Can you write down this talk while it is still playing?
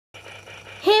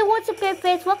Hey, what's up,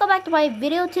 guys? Welcome back to my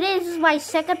video. Today, this is my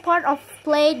second part of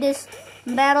play this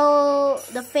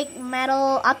the fake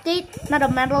metal update, not a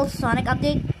metal Sonic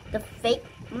update, the fake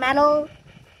metal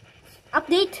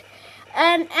update.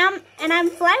 And I'm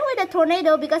flying with a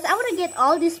tornado because I want to get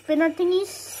all these spinner thingies.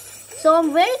 So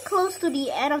I'm very close to the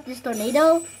end of this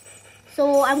tornado.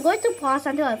 So I'm going to pause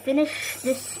until I finish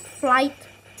this flight.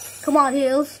 Come on,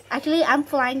 Tails. Actually, I'm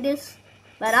flying this,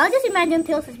 but I'll just imagine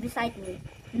Tails is beside me.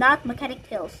 Not Mechanic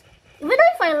Tails. Even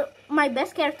though my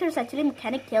best character is actually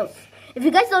Mechanic Tails. If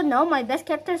you guys don't know, my best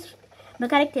character is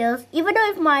Mechanic Tails. Even though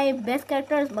if my best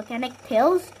character is Mechanic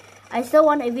Tails, I still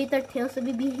want Aviator Tails to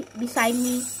be beside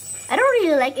me. I don't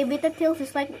really like Aviator Tails.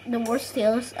 It's like the worst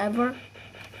Tails ever.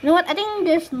 You know what? I think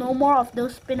there's no more of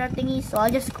those spinner thingies, so I'll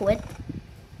just quit.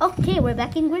 Okay, we're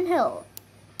back in Green Hill.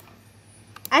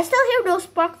 I still hear those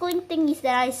sparkling thingies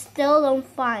that I still don't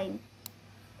find.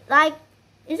 Like,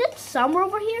 is it somewhere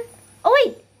over here? Oh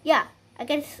wait, yeah. I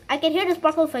can hear the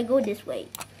sparkle if I go this way.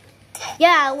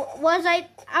 Yeah,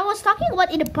 I was talking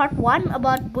about in the part 1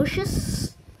 about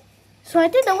bushes. So I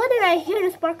think the one that I hear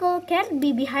the sparkle can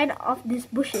be behind of these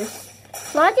bushes.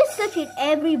 So I just search in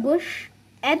every bush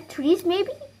and trees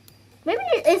maybe. Maybe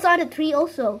it's on the tree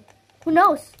also. Who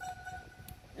knows?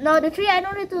 No, the tree I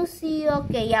don't need to see.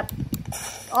 Okay, yep.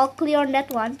 All clear on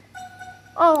that one.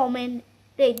 Oh man.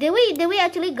 Did we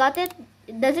actually got it?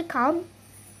 Does it count?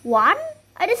 1?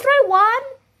 I destroyed 1?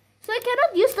 So I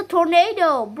cannot use the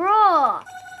tornado, bro.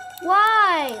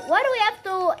 Why? Why do we have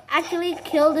to actually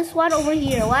kill this one over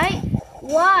here?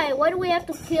 Why? Why do we have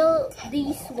to kill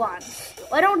these ones?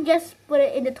 Why don't just put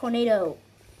it in the tornado?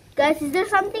 Guys, is there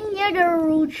something near the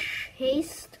Rouge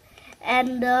Haste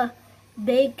and the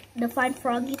Fine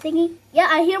Froggy thingy? Yeah,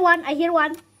 I hear one.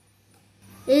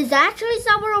 It's actually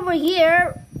somewhere over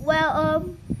here.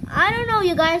 Well, I don't know,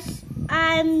 you guys.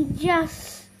 I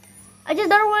just don't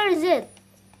know where is it.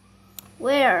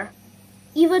 Where?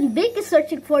 Even Big is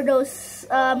searching for those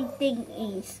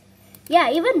thingies.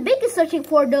 Yeah, even Big is searching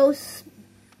for those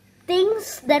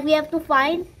things that we have to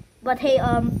find. But hey,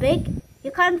 Big,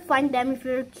 you can't find them if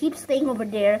you keep staying over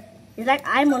there. It's like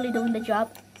I'm only doing the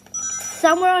job.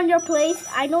 Somewhere on your place.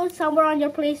 I know it's somewhere on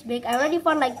your place, Big. I already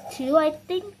found like 2, I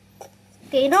think.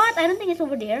 Okay, you know what? I don't think it's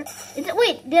over there.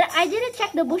 Wait, I didn't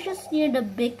check the bushes near the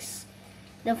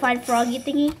Fine Froggy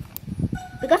thingy.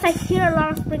 Because I hear a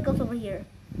lot of sprinkles over here.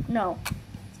 No.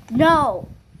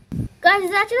 Guys,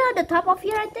 it's actually on the top of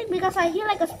here, I think. Because I hear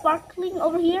like a sparkling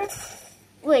over here.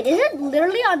 Wait, is it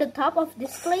literally on the top of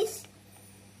this place?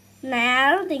 Nah,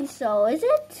 I don't think so. Is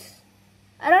it?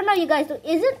 I don't know, you guys.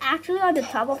 Is it actually on the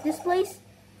top of this place?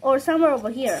 Or somewhere over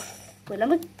here? Wait, let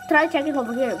me try checking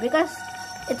over here. Because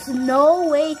it's no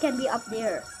way it can be up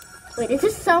there. Wait, is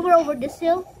it somewhere over this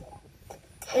hill?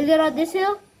 Is it on this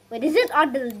hill? Wait, is it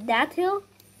on that hill?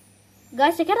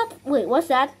 Guys, I cannot... Wait, what's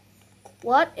that?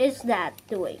 What is that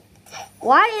doing?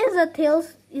 Why is the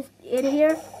Tails in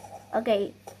here?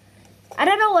 Okay. I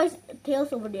don't know why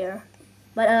Tails over there.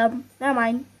 But, never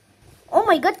mind. Oh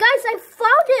my god, guys, I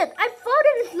found it!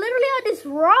 It's literally on this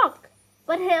rock.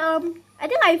 But, I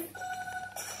think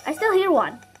I still hear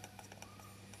one.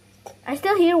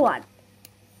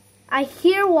 I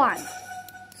hear one.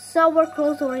 Somewhere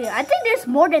close over here. I think there's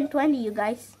more than 20, you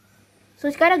guys. So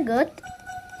it's kind of good.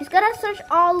 Just gotta search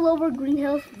all over Green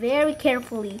Hills very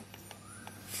carefully.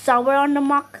 Somewhere on the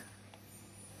muck.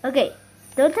 Okay.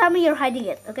 Don't tell me you're hiding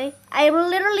it, okay? I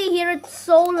literally hear it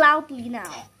so loudly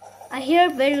now. I hear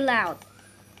it very loud.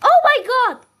 Oh my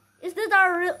god! Is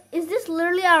this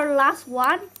literally our last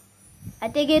one? I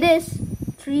think it is.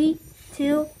 3,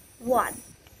 2, 1.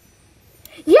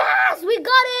 Yes, we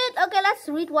got it. Okay, let's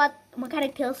read what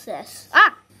Mechanic Tails says.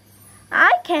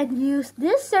 I can use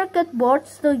these circuit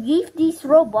boards to give these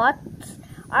robots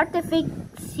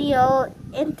artificial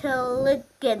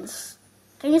intelligence.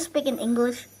 Can you speak in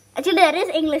English? Actually, that is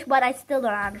English, but I still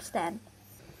don't understand.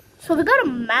 So we got a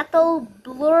metal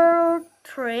blur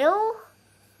trail.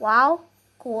 Wow,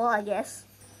 cool, I guess.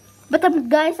 But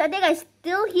guys, I think I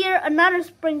still hear another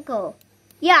sprinkle.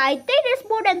 Yeah, I think there's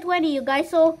more than 20, you guys.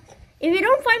 So if you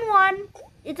don't find one,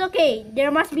 it's okay.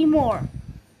 There must be more.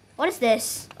 What is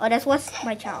this? Oh, that's what's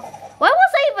my child. Why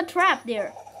was I even trapped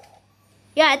there?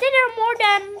 Yeah, I think there are more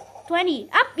than 20.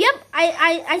 Yep.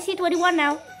 I see 21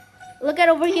 now. Look at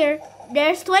over here.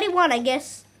 There's 21, I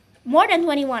guess. More than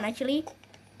 21, actually.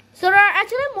 So there are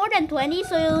actually more than 20,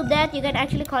 so that you can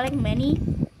actually collect many.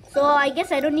 So I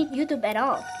guess I don't need YouTube at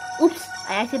all. Oops,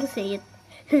 I actually say it.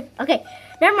 Okay,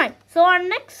 never mind. So our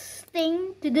next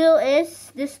thing to do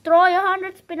is destroy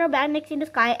 100 spinner magnets in the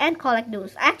sky and collect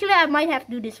those. Actually, I might have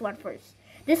to do this one first.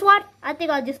 This one, I think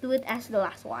I'll just do it as the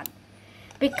last one.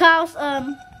 because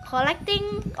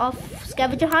collecting of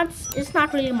scavenger hunts is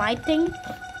not really my thing.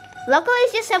 Luckily,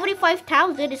 it's just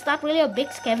 75,000. It's not really a big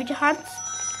scavenger hunt.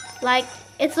 Like,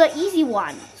 it's an easy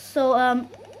one. So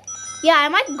yeah, I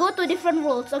might go to different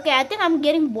worlds. Okay, I think I'm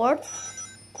getting bored.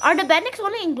 Are the bandits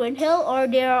only in Green Hill, or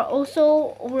they are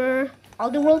also over all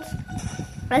the worlds?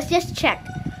 Let's just check.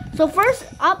 So first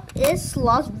up is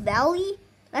Lost Valley.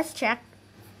 Let's check.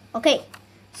 Okay,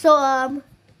 so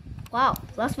wow,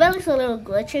 Lost Valley is a little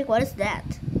glitchy. What is that?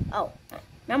 Oh,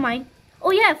 never mind.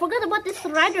 Oh yeah, I forgot about these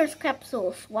Riders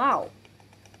capsules. Wow,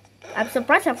 I'm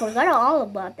surprised I forgot all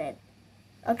about that.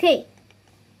 Okay,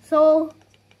 so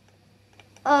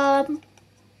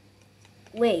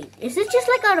wait, is this just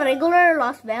like a regular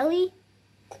Lost Valley?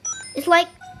 It's like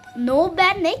no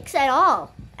bandits at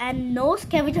all, and no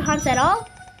scavenger hunts at all,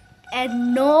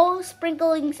 and no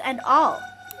sprinklings at all.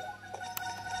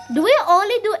 Do we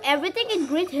only do everything in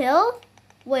Green Hill?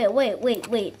 Wait a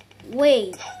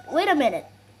minute.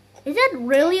 Is it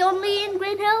really only in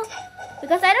Green Hill?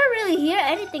 Because I don't really hear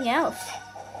anything else.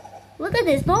 Look at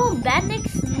this, no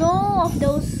bandits, no of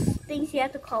those things you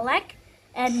have to collect,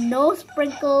 and no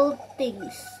sprinkled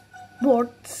things.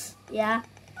 Boards, yeah.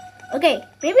 Okay,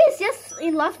 maybe it's just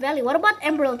in Lost Valley. What about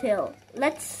Emerald Hill?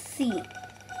 Let's see.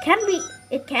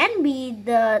 It can be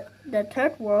the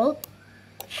third world.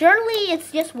 Surely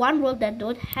it's just one world that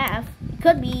don't have. It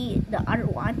could be the other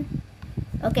one.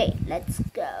 Okay, let's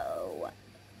go.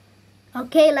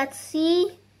 Okay, let's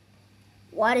see.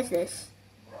 What is this?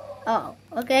 Oh,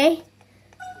 okay.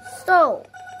 So,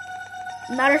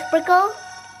 another sprinkle.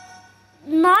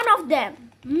 None of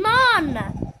them.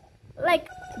 None. Like,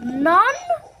 none?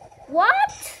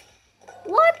 What?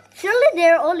 What? Surely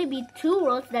there only be 2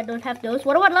 worlds that don't have those.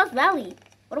 What about Lost Valley?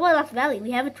 What about Lost Valley?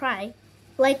 We haven't tried.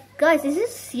 Like, guys, is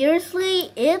this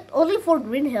seriously it? Only for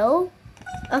Green Hill?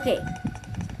 Okay.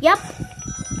 Yep.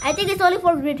 I think it's only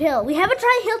for Green Hill. We haven't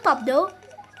tried Hilltop though.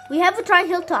 We haven't tried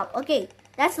Hilltop. Okay.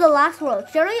 That's the last world.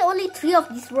 Surely only 3 of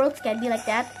these worlds can be like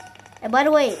that. And by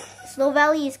the way, Snow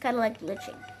Valley is kind of like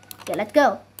glitching. Okay, let's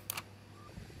go.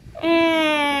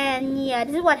 And yeah,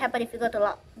 this is what happened if you go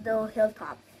to the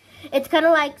Hilltop. It's kind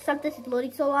of like sometimes it's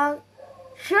loading so long.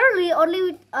 Surely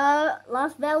only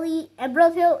Lost Valley,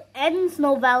 Emerald Hill, and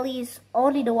Snow Valley is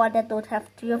only the one that don't have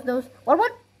 3 of those. What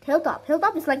about Hilltop?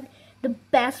 Hilltop is like the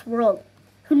best world.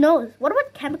 Who knows? What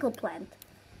about Chemical Plant?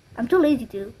 I'm too lazy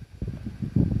to.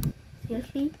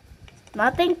 Seriously?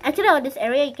 Nothing? Actually, on this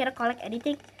area, you cannot collect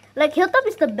anything. Like, Hilltop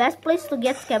is the best place to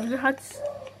get scavenger hunts.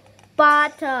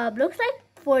 But, looks like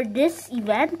for this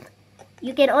event,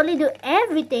 you can only do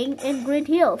everything in Green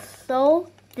Hills. So,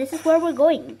 this is where we're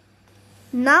going.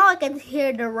 Now I can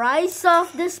hear the rise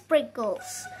of the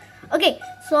sprinkles. Okay,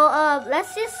 so,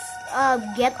 let's just,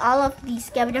 get all of these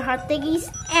scavenger hunt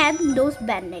thingies and those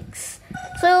bandits.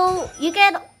 So, you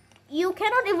cannot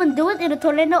even do it in a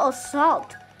tornado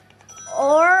assault.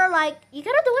 Or like, you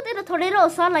cannot do it in a tornado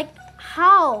assault. Like,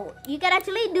 how? You can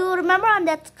actually do, remember on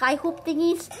that sky hoop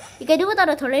thingies? You can do it on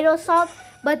a tornado assault.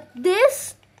 But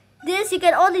this you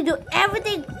can only do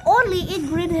everything only in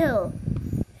Green Hill.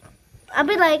 I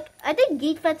mean, like, I think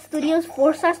GateFed Studios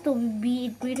forced us to be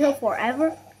in Green Hill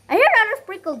forever. I hear another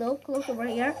sprinkle though, close over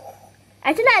here.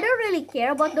 Actually, I don't really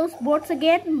care about those boards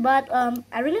again, but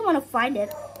I really want to find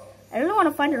it. I really want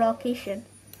to find the location.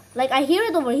 Like, I hear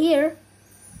it over here.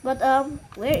 But,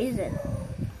 where is it?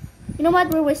 You know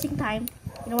what? We're wasting time.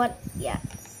 You know what? Yeah.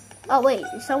 Oh, wait.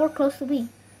 It's somewhere close to me.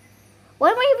 Why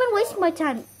am I even wasting my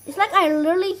time? It's like I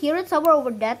literally hear it somewhere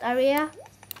over that area.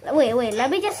 Wait.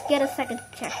 Let me just get a second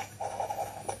check.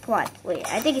 Come on.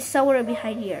 Wait. I think it's somewhere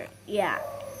behind here. Yeah.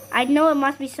 I know it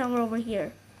must be somewhere over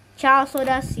here. Chow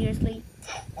soda. Seriously.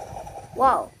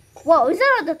 Wow. Whoa. Is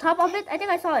that on the top of it? I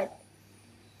think I saw it.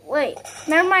 Wait.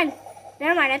 Never mind.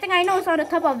 I think I know it's on the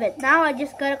top of it. Now I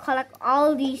just gotta collect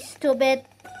all these stupid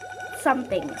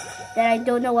something that I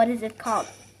don't know what is it called.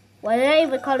 Why did I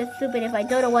even call it stupid if I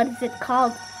don't know what is it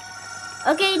called?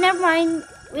 Okay, never mind.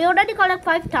 We already collected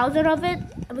 5,000 of it.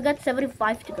 And we got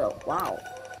 75 to go. Wow.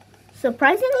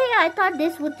 Surprisingly, I thought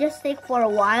this would just take for a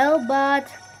while,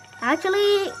 but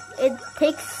actually it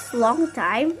takes long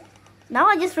time. Now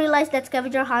I just realized that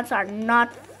scavenger hunts are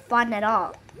not fun at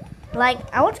all. Like,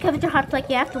 I want scavenger hunts like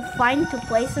you have to find 2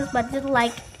 places, but it's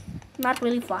like not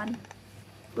really fun.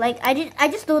 Like, I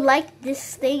just don't like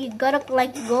this thing. You gotta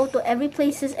like go to every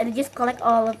places and just collect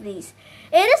all of these.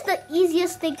 It is the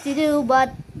easiest thing to do,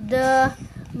 but the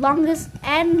longest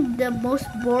and the most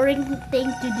boring thing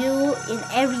to do in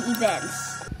every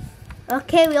events.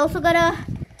 Okay, we also gotta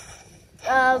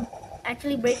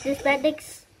actually break this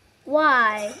bandits.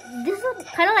 Why? This is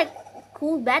kind of like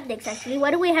cool badniks actually.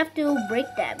 Why do we have to break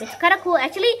them? It's kind of cool.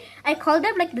 Actually, I call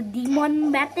them like the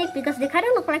demon badnik because they kind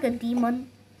of look like a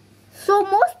demon. So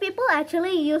most people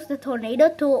actually use the tornado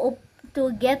to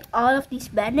get all of these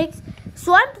badniks.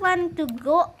 So I'm planning to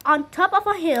go on top of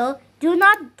a hill, do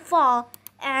not fall,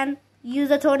 and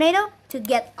use a tornado to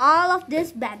get all of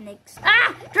these badniks.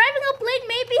 Driving a plane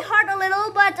may be hard a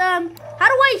little, but how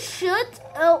do I shoot?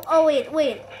 Oh wait.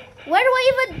 Where do I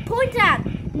even point at?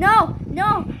 No.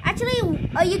 Actually,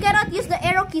 you cannot use the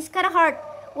arrow keys. Kind of hard.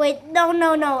 Wait, no.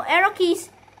 Arrow keys.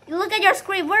 Look at your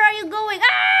screen. Where are you going?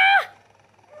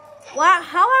 Wow,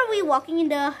 how are we walking in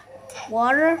the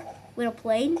water with a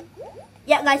plane?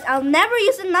 Yeah, guys, I'll never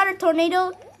use another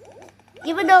tornado.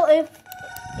 Even though if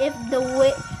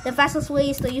the fastest way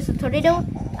is to use a tornado,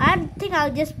 I think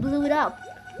I'll just blow it up.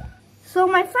 So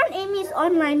my friend Amy is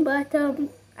online, but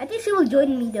I think she will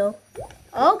join me though.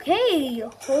 Okay,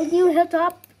 whole new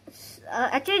hilltop.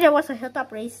 Actually, there was a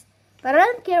hilltop race, but I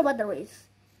don't care about the race.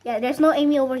 Yeah, there's no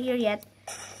Amy over here yet.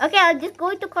 Okay, I'm just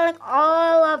going to collect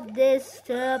all of these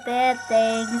stupid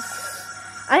things.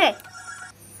 Okay,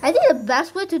 I think the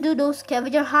best way to do those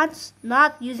scavenger hunts,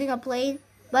 not using a plane,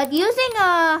 but using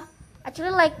actually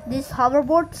like these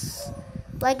hoverboards.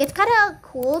 Like it's kind of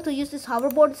cool to use these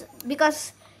hoverboards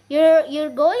because you're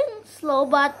going slow,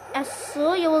 but as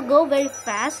soon you will go very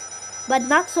fast, but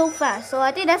not so fast. So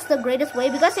I think that's the greatest way,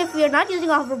 because if you're not using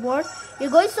a hoverboard, you're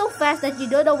going so fast that you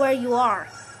don't know where you are.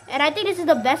 And I think this is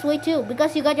the best way too,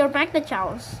 because you got your magnet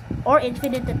chalice or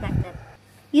infinite magnet.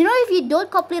 You know, if you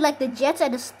don't complete like the jets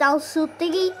and the stealth suit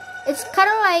thingy, it's kind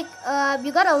of like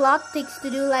you got a lot of things to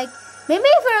do. Like maybe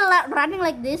if you're running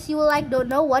like this, you will like don't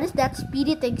know what is that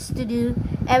speedy things to do.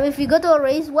 And if you go to a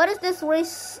race, what is this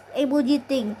race emoji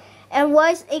thing? And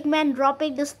why is Eggman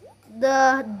dropping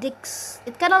the dicks?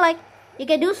 It's kind of like you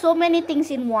can do so many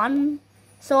things in one.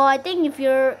 So I think if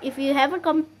you haven't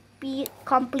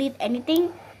complete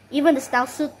anything, even the stealth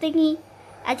suit thingy,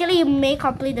 actually you may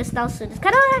complete the stealth suit. It's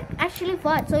kind of like actually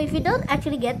fun. So if you don't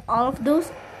actually get all of those,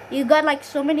 you got like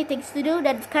so many things to do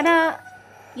that it's kind of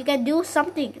you can do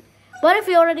something. But if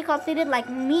you already completed like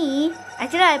me,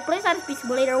 actually I played Sonic Speed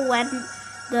Simulator when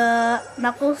the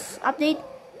Knuckles update.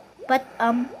 But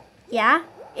yeah,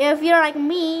 if you're like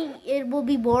me, it will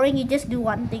be boring. You just do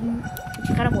one thing, which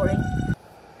is kind of boring.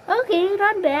 Okay,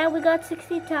 not bad. We got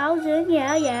 60,000.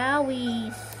 Yeah,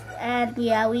 we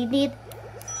need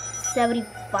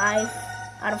 75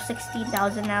 out of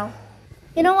 16,000 now.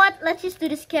 You know what? Let's just do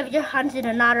the scavenger hunts in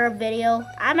another video.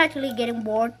 I'm actually getting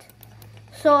bored.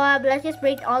 So let's just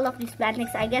break all of these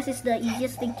badniks. I guess it's the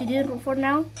easiest thing to do for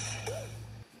now.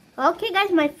 Okay,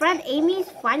 guys, my friend Amy is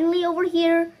finally over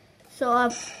here. So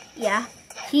yeah,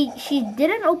 she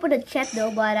didn't open the chat though,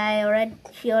 but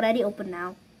she already opened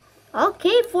now.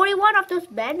 Okay, 41 of those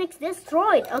badniks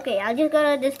destroyed. Okay, I'm just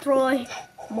gonna destroy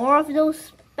more of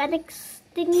those badniks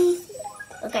thingy.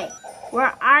 Okay,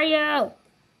 where are you?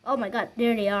 Oh my god,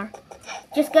 there they are.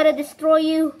 Just gotta destroy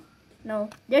you. No,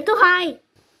 they're too high.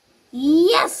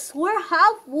 Yes, we're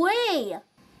halfway.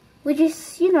 Which is,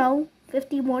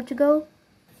 50 more to go.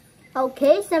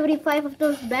 Okay, 75 of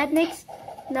those badniks.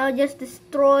 Now just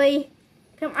destroy.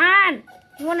 Come on.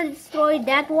 You wanna destroy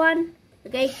that one?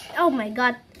 Okay, oh my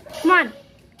god. Come on.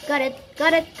 Got it.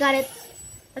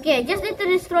 Okay, I just need to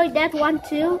destroy that one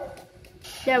too.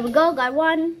 There we go, got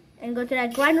one. And go to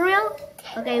that grind rail.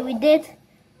 Okay, we did.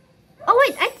 Oh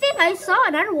wait, I think I saw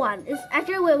another one. It's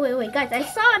actually wait, guys. I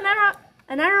saw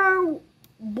another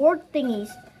board thingies.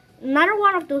 Another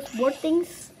one of those board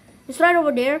things. It's right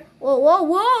over there.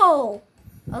 Whoa.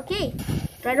 Okay,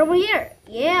 right over here.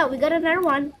 Yeah, we got another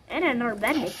one and another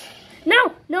bandit.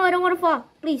 No, I don't want to fall.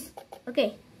 Please.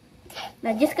 Okay.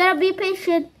 Now just gotta be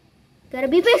patient.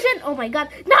 Oh my god.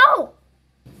 No!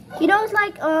 It's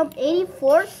like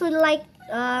 84, so like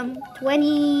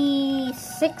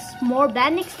 26 more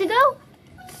bandits to go.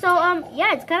 So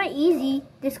yeah, it's kind of easy.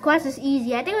 This quest is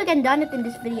easy. I think we can done it in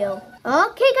this video.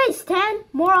 Okay guys, 10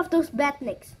 more of those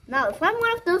badniks. Now if I'm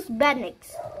one of those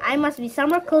badniks, I must be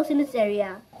somewhere close in this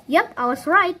area. Yep, I was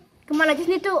right. Come on, I just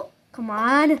need to, come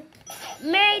on,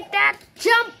 make that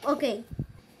jump. Okay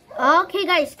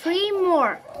guys, 3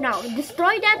 more. Now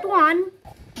destroy that one,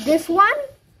 this one,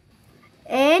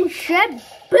 and shed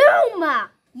boom.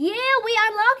 Yeah, we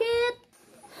unlock it.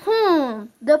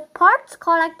 The parts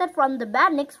collected from the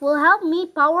badniks will help me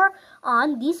power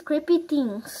on these creepy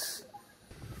things.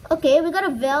 Okay, we got a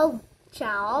Vel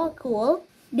Chow. Cool.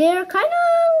 They're kind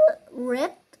of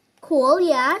red. Cool,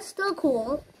 yeah, still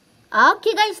cool.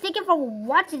 Okay guys, thank you for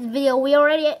watching this video. We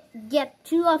already get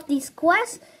 2 of these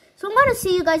quests. So I'm gonna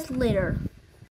see you guys later.